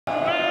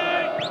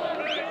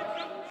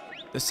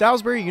The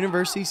Salisbury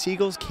University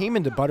Seagulls came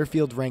into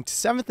Butterfield ranked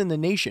 7th in the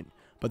nation,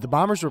 but the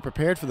Bombers were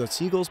prepared for the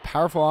Seagulls'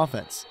 powerful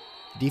offense.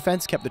 The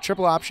defense kept the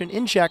triple option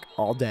in check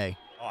all day.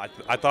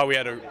 I thought we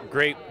had a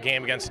great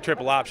game against the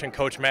triple option.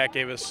 Coach Matt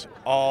gave us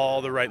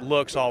all the right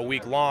looks all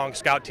week long.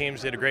 Scout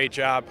teams did a great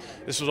job.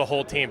 This was a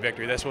whole team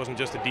victory. This wasn't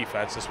just a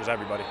defense. This was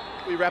everybody.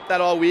 We repped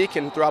that all week,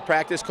 and throughout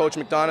practice, Coach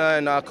McDonough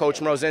and Coach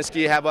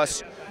Mrozinski have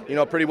us,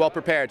 pretty well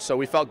prepared. So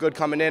we felt good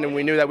coming in, and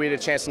we knew that we had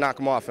a chance to knock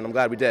them off, and I'm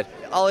glad we did.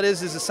 All it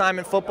is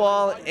assignment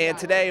football, and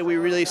today we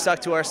really stuck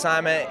to our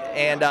assignment,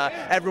 and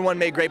everyone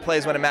made great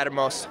plays when it mattered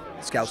most.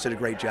 Scouts did a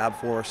great job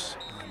for us.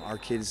 Our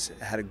kids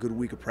had a good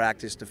week of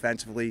practice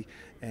defensively,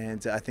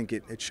 and I think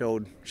it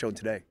showed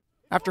today.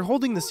 After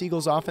holding the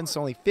Seagulls offense to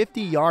only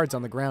 50 yards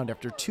on the ground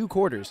after 2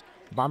 quarters,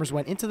 the Bombers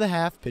went into the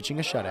half pitching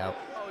a shutout.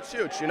 It's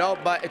huge,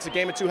 but it's a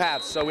game of 2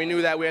 halves, so we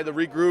knew that we had to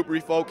regroup,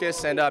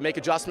 refocus, and make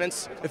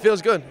adjustments. It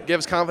feels good. It gave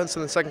us confidence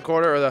in the second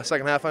quarter, or the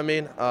second half,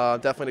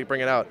 definitely bring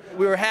it out.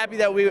 We were happy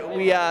that we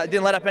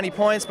didn't let up any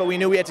points, but we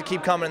knew we had to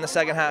keep coming in the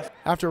second half.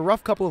 After a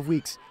rough couple of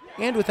weeks,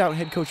 and without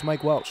head coach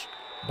Mike Welch,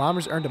 the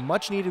Bombers earned a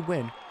much-needed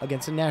win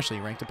against a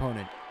nationally ranked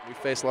opponent. We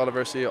faced a lot of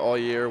adversity all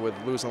year with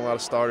losing a lot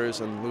of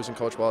starters and losing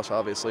Coach Welch,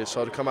 obviously.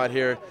 So to come out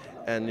here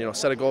and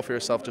set a goal for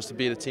yourself just to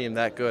beat a team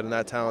that good and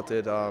that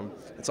talented,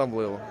 it's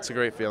unbelievable. It's a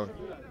great feeling.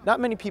 Not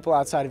many people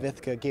outside of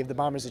Ithaca gave the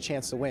Bombers a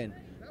chance to win,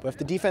 but if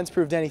the defense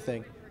proved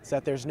anything, it's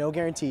that there's no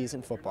guarantees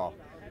in football.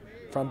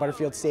 From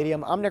Butterfield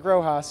Stadium, I'm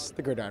Rojas,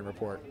 the Gridiron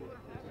Report.